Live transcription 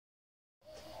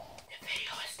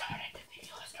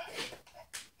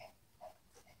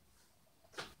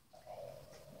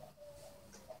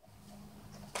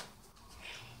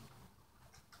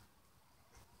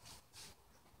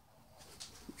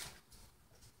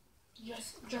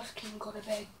Just King go to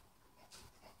bed.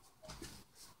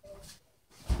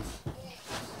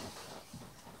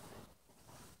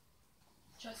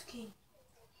 Just King.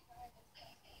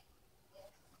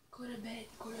 Go to bed,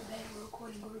 we're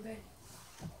recording, go to bed.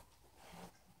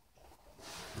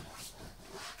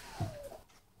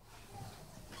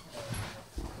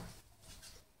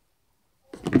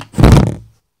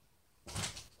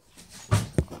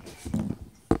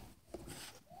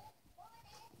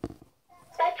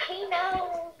 But he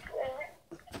knows.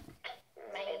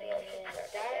 Maybe I should start the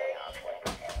day off with.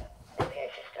 Maybe I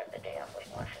should start the day off with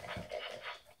washing some dishes.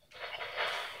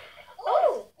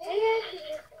 Oh, maybe I should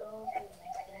just go do my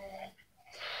bed.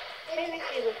 Maybe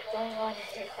see what's going on in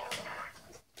his house.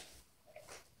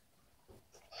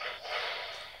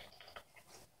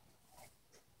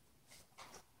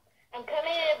 I'm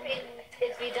coming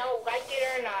if you don't like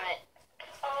it or not.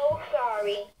 Oh,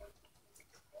 sorry.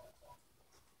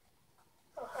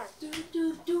 Oh, hi.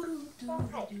 Oh,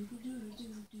 hi.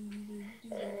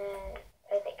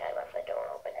 I think I left the door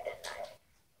open, didn't I?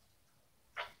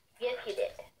 Yes, you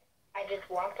did. I just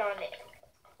walked on in.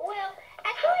 Well,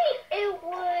 actually, it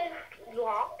was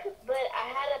locked, but I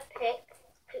had a pick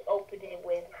to open it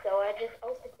with, so I just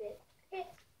opened it. Okay.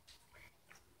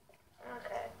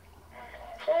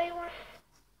 So you want...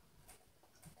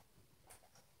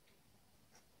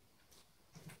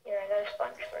 Here, I got a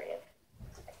sponge for you.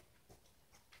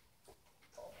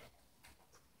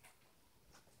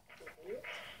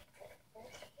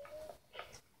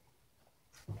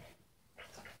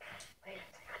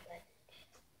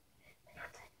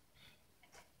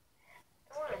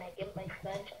 Can I get my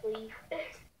sponge, please?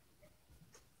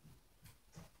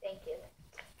 Thank you.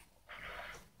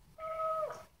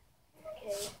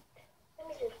 Okay. Let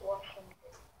me just wash some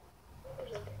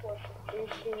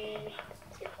dishes,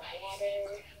 get some water.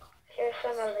 Here's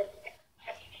some of it.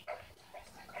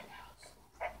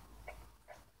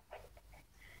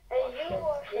 Hey, you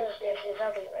wash the dishes.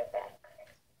 I'll be right back.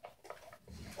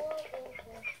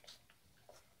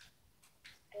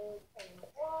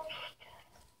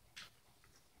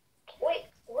 Wait,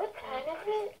 what time is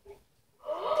it?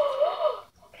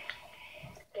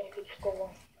 Gotta go to school.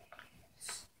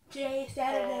 Today is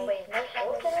Saturday. Wait, no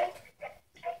school today?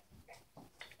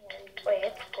 Wait,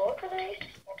 it's school today?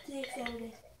 Today is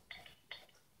Saturday.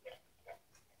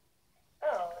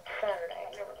 Oh, it's Saturday.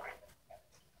 Never mind.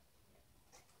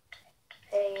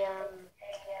 Hey,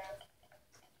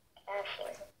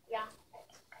 Ashley. Yeah.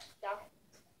 Yeah.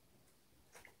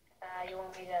 You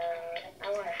want me to... I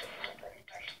want to...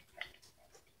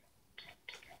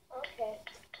 Okay.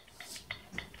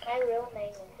 My real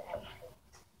name is Ashley.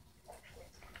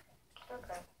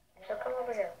 Okay. So come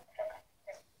over here.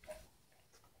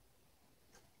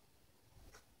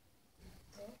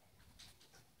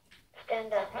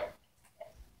 Stand up.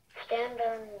 Stand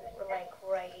on, like,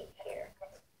 right here.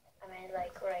 I mean,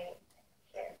 like, right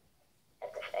here.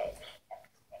 At the stage.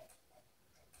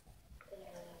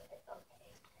 Okay.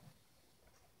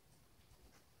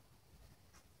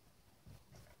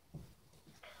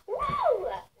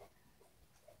 Whoa!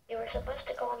 You were supposed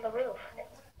to go on the roof.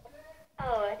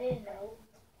 Oh, I didn't know.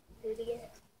 Do it again.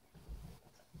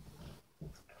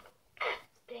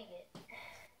 Dang it.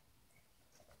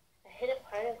 I hit a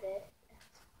part of it.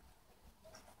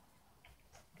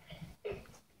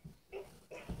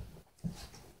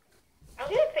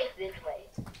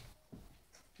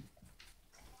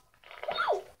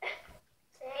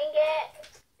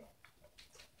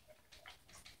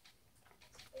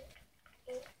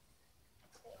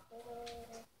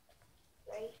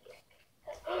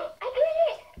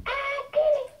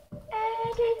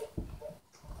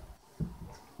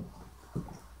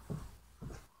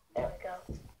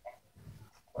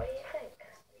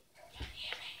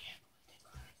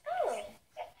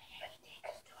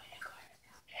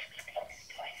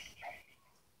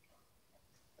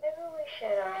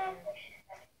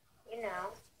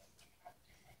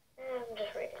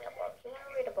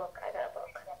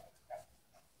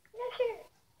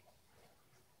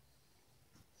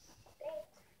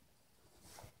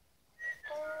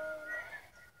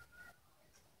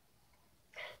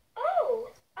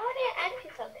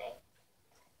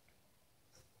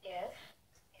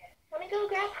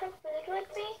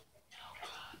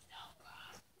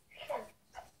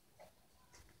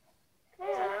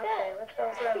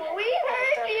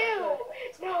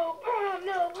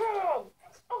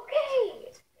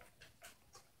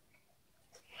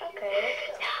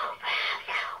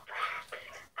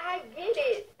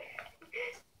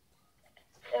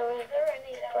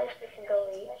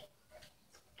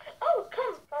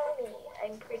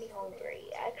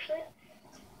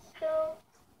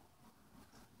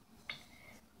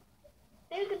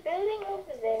 there's a building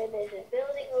over there. There's a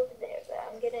building over there. But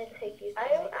I'm gonna take you to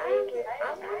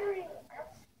I'm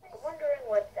wondering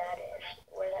what that is.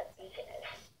 Where that beacon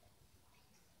is.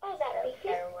 Oh, that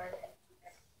beacon?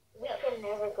 We can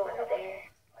never go there.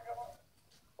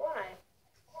 Why?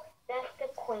 That's the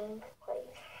queen's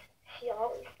place. She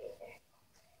always stays there.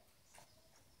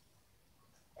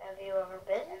 Have you ever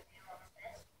been?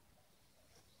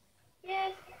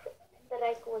 Yes, but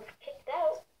I was kicked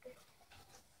out.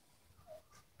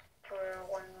 For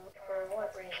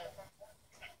what reason?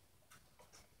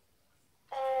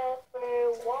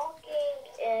 For walking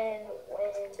and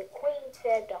when the queen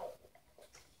said don't.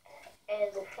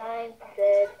 And the sign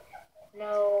said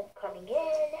no coming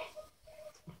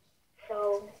in.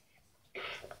 So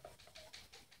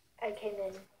I came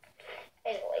in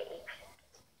anyway.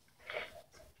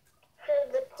 So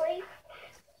the place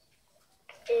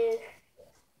is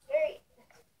very.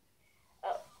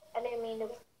 Oh, I didn't mean to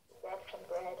grab some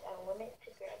bread. I wanted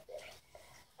to grab this.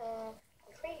 I'm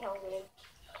pretty hungry,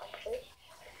 actually.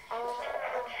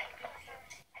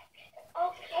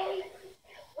 Okay,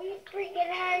 we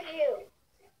freaking had you.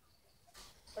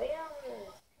 Well,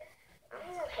 I'm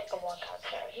gonna take a walk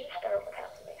outside. You start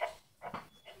without me.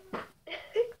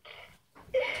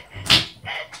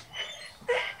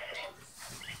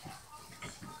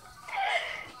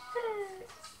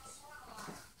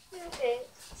 Okay,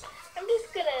 I'm just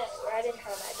gonna write into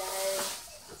my diary.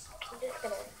 I'm just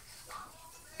gonna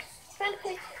find a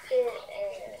place to sit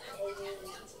and maybe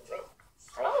write.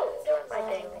 Oh, doing my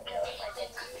thing.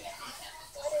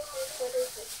 What is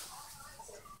this?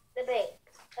 The bank.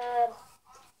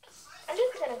 I'm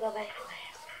just gonna go back to my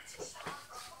house.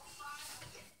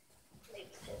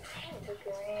 Maybe just look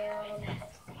around.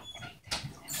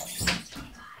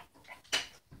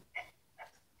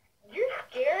 You're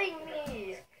scaring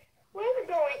me. What's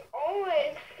going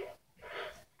on?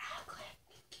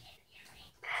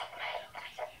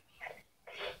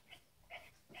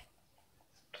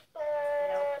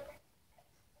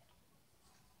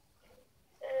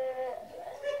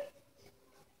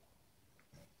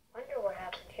 Wonder what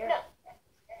happened here. No.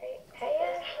 Hey,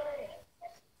 Ashley.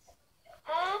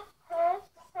 Huh?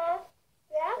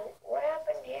 Yeah? What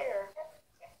happened here?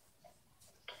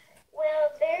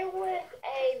 Well, there was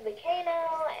a volcano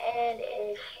and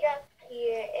it struck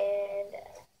here and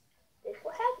this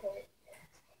what happened.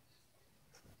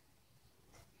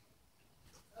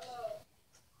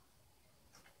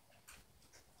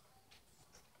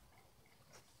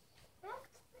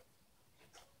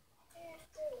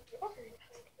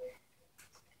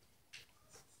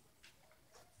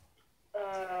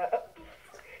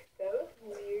 That was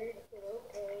weird.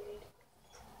 Okay.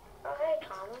 Oh, hey,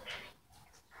 Thomas.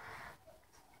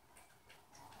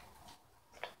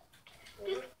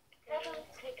 Just have him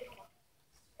take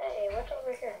a... Hey, what's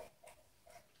over here?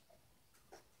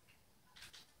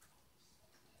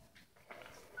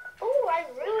 Oh, I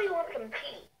really want some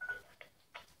tea.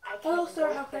 Hello,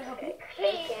 sir. How can I help you?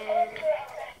 Bacon.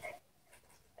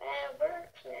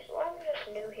 I'm just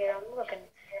new here. I'm looking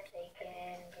for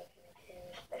bacon too.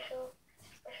 Special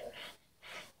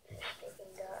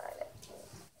steaking god.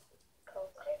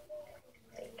 Coke.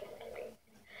 Bacon 3.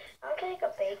 I'll take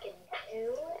a bacon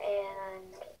 2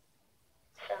 and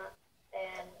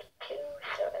two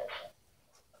sodas.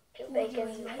 2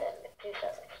 bacons and 2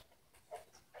 sodas.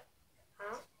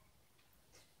 Huh?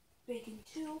 Bacon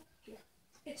 2. Here.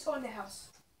 It's on the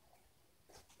house.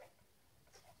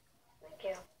 Thank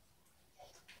you.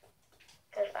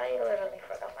 Because I literally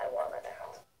forgot my wallet at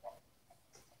home.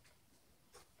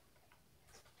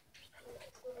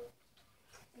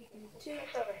 Bacon 2.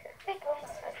 It's over here. I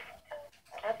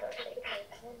thought it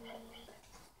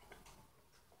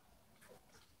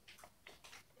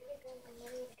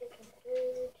was get some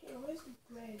food. Here, where's the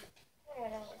bread? I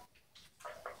don't know.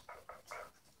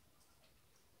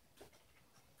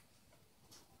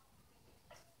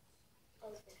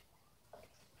 What is this?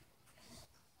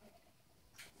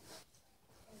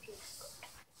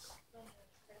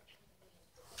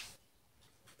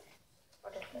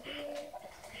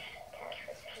 Cash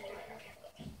register.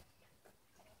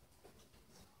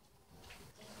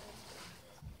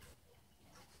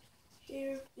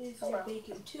 Here is your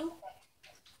bacon 2.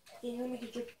 And let me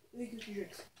get your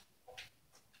drinks.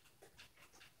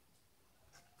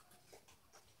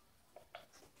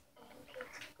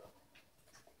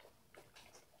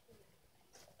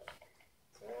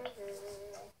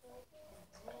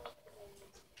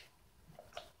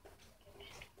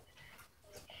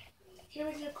 Here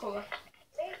is your cola.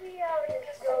 Maybe I'll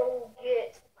just go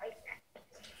get,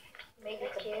 maybe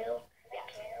some kale.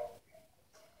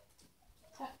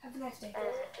 Have a nice day.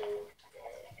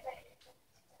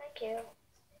 Thank you.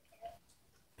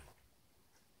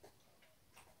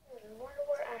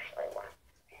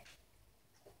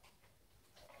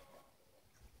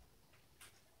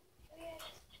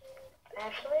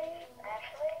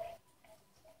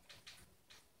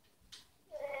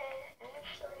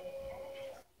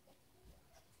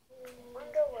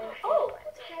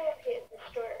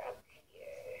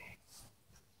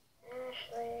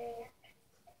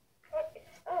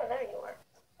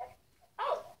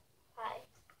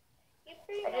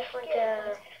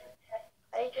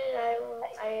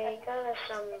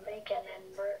 some bacon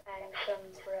and some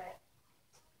bread.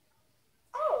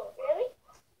 Oh, really?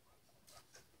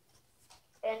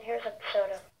 And here's a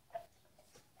soda.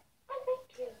 Oh,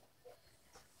 thank you.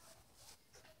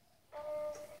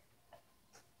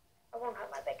 I won't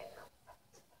have my bacon now.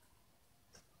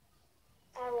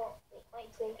 I won't eat my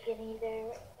bacon either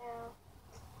right now.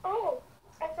 Oh,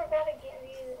 I forgot to give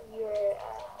you your,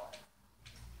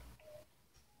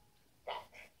 that.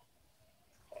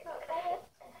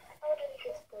 I'll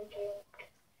just go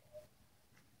drink.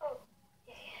 Oh,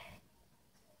 yeah.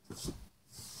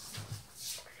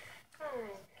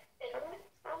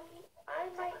 I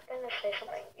might gonna say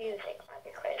something music might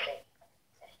be crazy.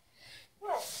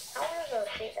 What? I wanna go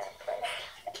see that place.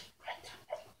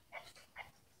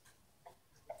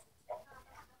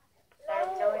 I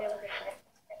have no idea what to say.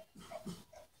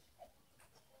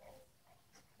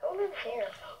 Who lives here?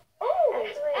 Oh,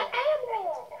 actually,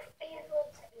 animals! I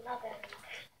love animals.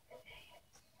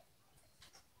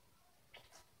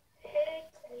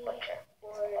 Butcher.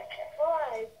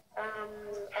 Why?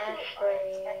 Ashley,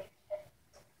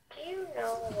 do you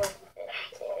know what this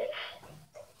is?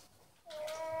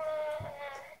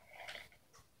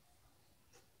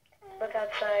 Look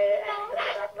outside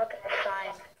and look at the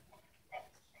sign.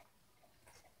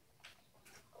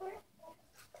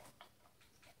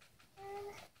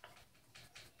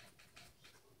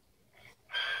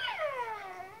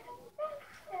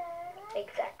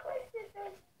 Exactly.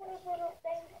 What little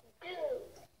things do.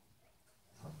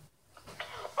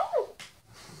 Oh!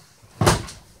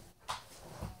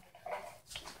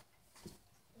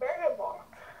 Burger Bar.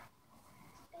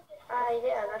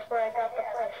 Yeah, that's where I got the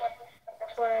place.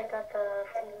 That's where I got the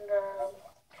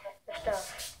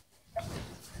stuff.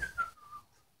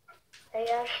 Hey,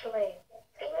 Ashley,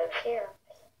 who lives here?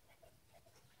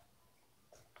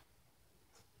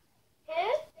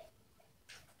 Yeah?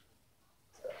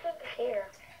 Who lives here?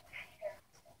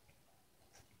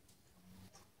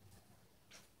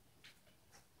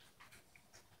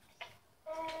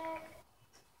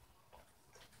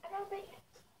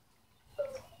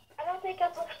 I don't think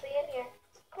I'm supposed to be in here.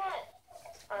 Come on.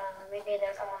 Me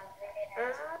neither. Come on.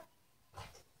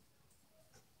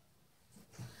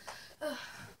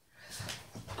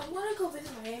 I want to go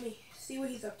visit Miami, see what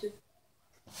he's up to.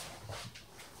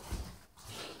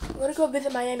 I want to go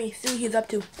visit Miami, see what he's up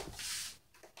to.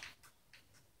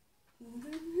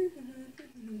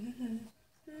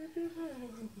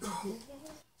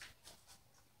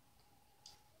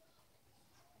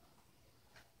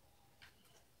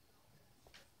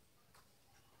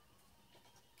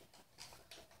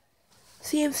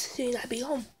 See him soon, I'll be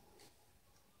home.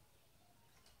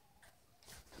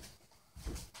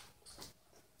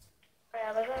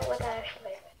 Yeah, let's go with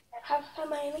Ashley. Hi,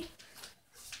 Miami.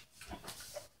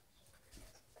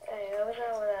 Hey, let's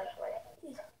go with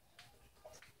Ashley.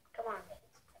 Come on.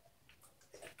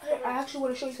 I actually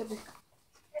want to show you something.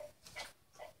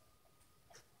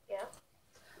 Yeah?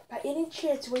 By any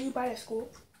chance, were you by the school?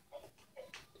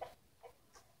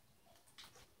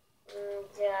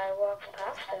 Yeah, I walked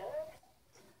past it.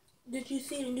 Did you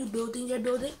see the new building they're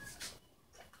building?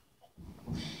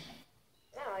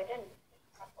 No, I didn't.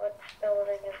 What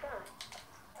building is that?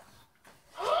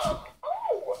 Oh!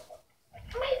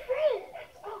 My friend!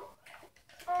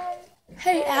 Oh.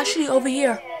 Hey, Ashley, over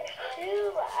here.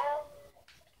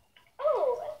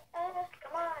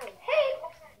 Come on. Hey!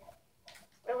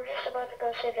 We were just about to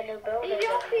go see the new building. Did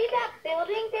y'all see that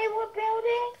building they were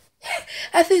building?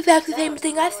 That's exactly the same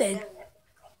thing I said.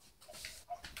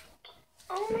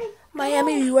 Oh my God.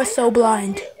 Miami, you are so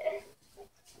blind.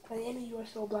 Miami, you are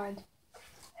so blind.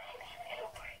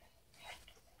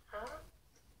 Huh?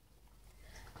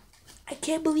 I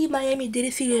can't believe Miami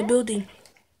didn't see the building.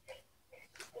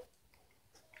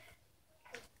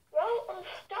 Well,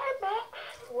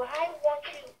 Starbucks, why won't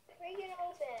you bring it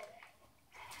open?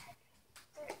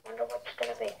 Wonder what's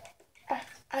gonna be.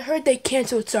 I heard they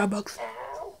canceled Starbucks.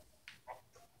 Ow.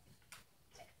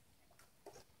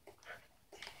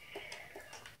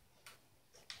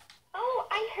 Oh,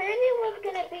 I heard it was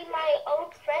gonna be my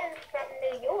old friends from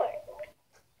New York.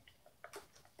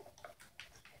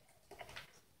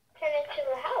 Turn into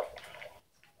a house.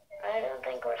 I don't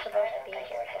think we're supposed to be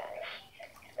here, guys.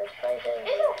 This place is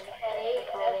okay.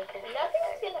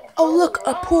 Nothing's gonna go Oh, look,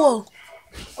 a pool.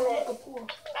 Oh, look, a pool.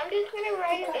 I'm just gonna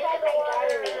write it inside my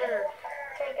diary.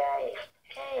 Hey, guys.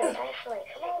 Hey, Ashley,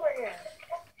 come over here.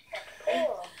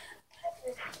 Pool.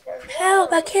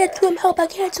 Help, I can't swim. Help, I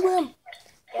can't swim.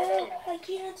 Help, I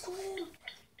can't swim.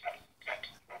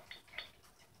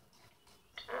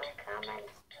 I'm coming.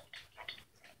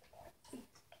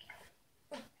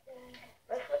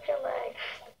 Lift with your legs,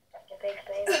 you big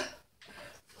baby.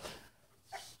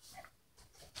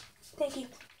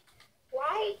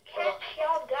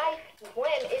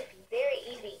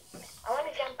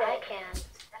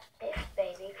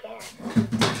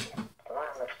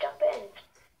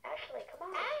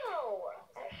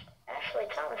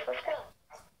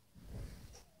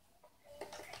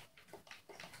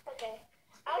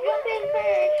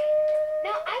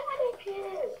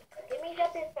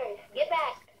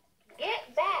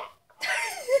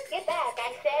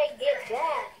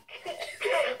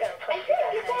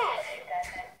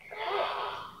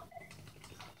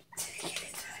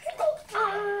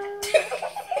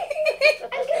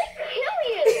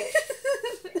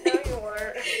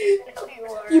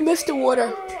 You missed the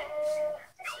water.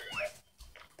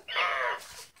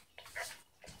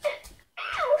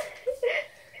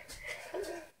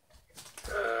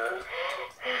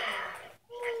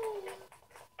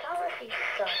 Thomas, you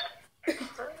suck.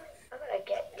 I'm gonna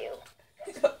get you.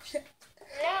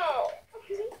 No.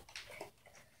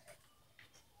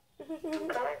 I'm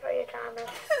coming for you, Thomas.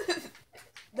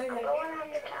 I'm going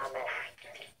after Thomas.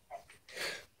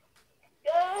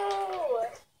 Go!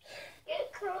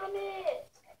 Get Thomas!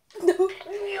 No.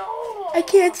 No! I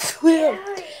can't swim.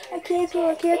 Yeah, I can't swim.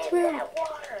 I can't swim. that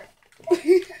water.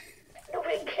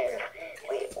 Nobody cares.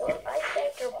 Wait, well, I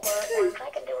saved your butt once. I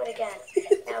can do it again.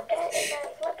 Now get in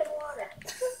that flipping water.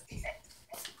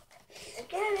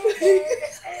 Get in there.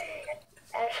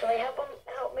 Actually, help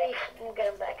me get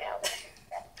him back out.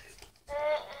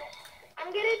 I'm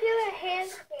gonna do a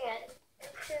handstand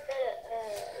into the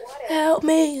water. Help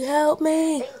me! Help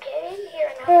me! Then get in here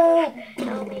and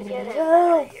help me get him.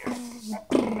 Help!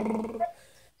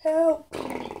 Help!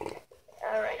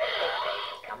 Alright,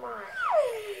 come on.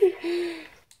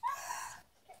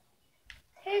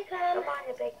 Here comes. Come on,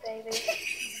 you big baby.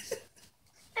 Get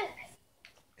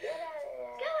out of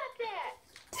there. Go up there.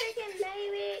 Freaking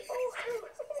baby.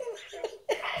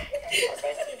 I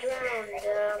think he drowned.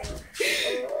 Let's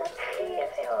see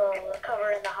if he'll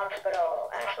recover in the hospital.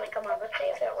 Ashley, come on. Let's see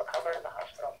if he'll recover in the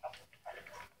hospital.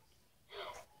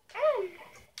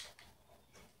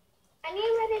 I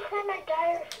need ready to sign my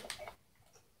diary.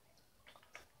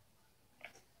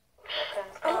 Okay.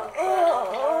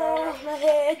 Oh, my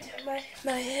head.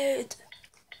 My head.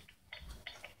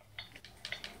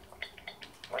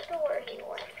 Wonder where he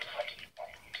went.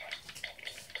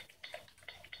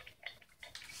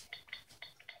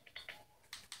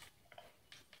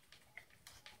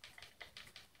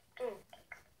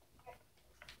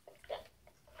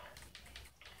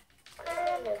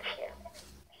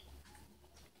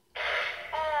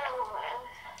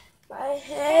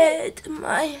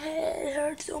 My head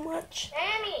hurts so much.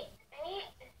 Mammy!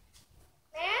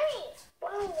 Mammy!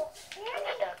 Whoa! I'm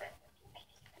stuck.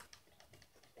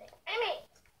 Mammy!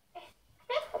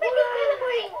 Stop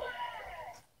teleporting!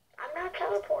 I'm not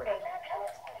teleporting.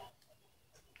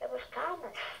 It was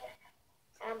Thomas.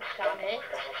 I'm coming.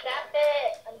 Stop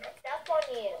it! I'm stuck on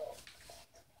you.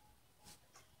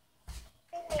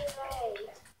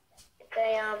 It's a,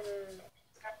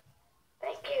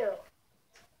 thank you.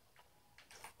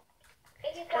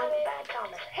 Bad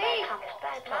Thomas. Hey,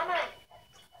 bad Mama.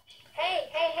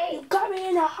 Hey. You got me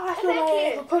in the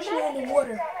hospital for pushing me in the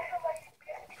water.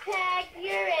 Tag,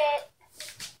 you're it.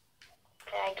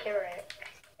 Tag, you're it.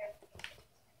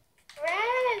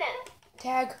 Run.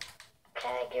 Tag,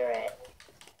 you're it.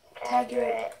 Tag, you're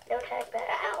it. No tag back.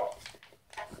 Ow.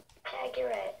 Tag, you're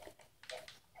it.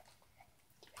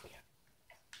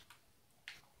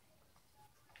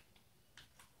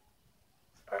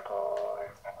 Parkour.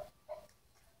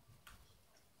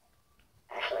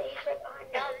 Ashley, he's right behind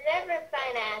you. I'll never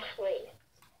find Ashley.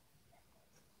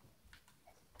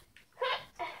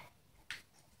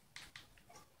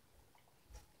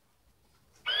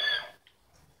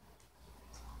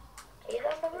 He's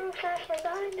on the roof, Ashley,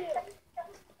 behind you.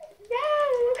 No!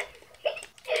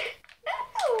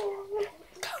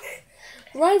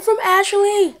 run from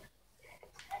Ashley.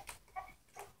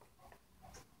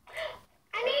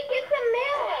 I need to get some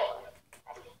milk.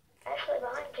 Ashley,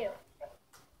 behind you.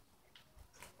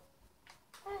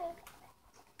 Come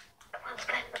on, let's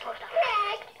go to the post office.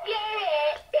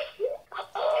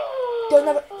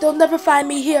 They'll never find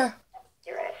me here.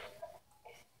 You're right.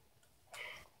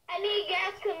 I need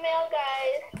gas to milk,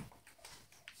 guys.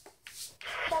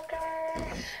 Sucker.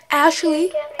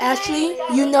 Ashley,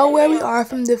 you know where we are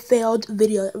from the failed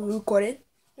video that we recorded.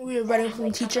 We were running from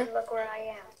the teacher. Look where I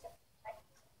am.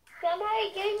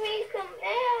 Somebody give me some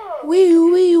milk.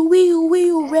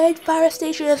 Wee, red fire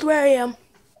station is where I am.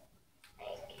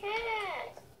 I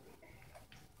can't.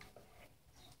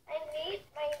 I need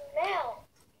my milk.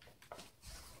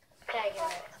 Tag it.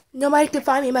 Nobody can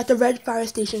find me. I'm at the red fire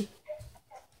station.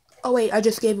 Oh wait, I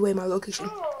just gave away my location.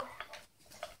 Oh,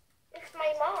 it's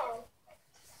my mom.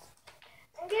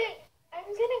 I'm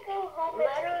gonna go home and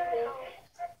see you.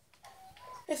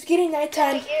 It's getting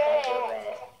nighttime. Tag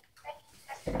it.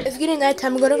 It's getting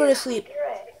nighttime. I'm gonna go to sleep. You're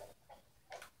right.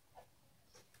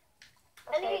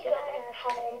 I need to go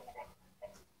home.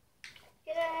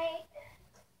 Good night.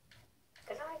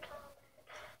 Good night, Tom.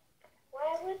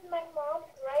 Why would my mom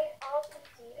write all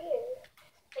these years?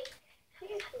 Like,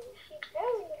 seriously, she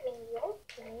never even wrote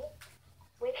to me.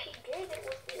 When she did, it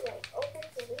would be like over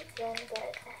the weekend,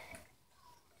 but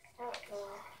I don't know.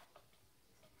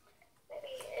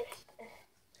 Maybe it's...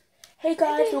 Hey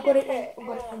guys, we're gonna end.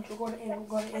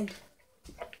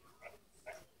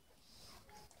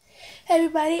 Hey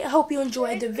everybody, I hope you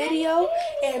enjoyed the video,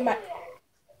 and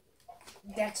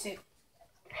that's it.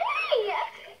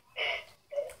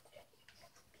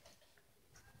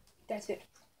 That's it.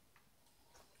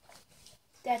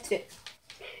 That's it.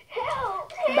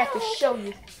 I'm about to show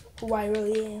you who I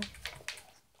really am.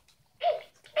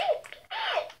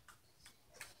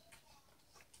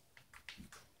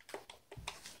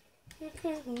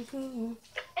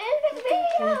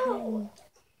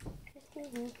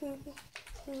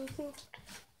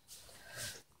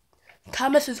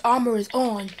 Thomas's armor is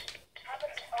on.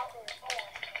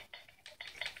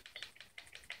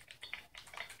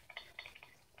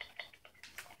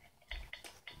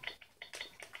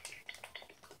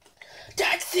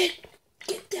 That's it.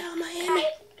 Get down, Miami.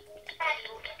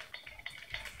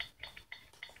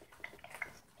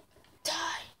 Die.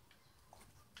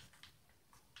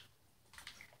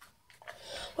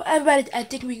 Well, everybody, I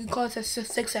think we can call this a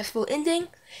successful ending,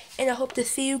 and I hope to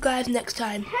see you guys next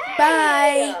time.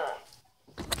 Bye.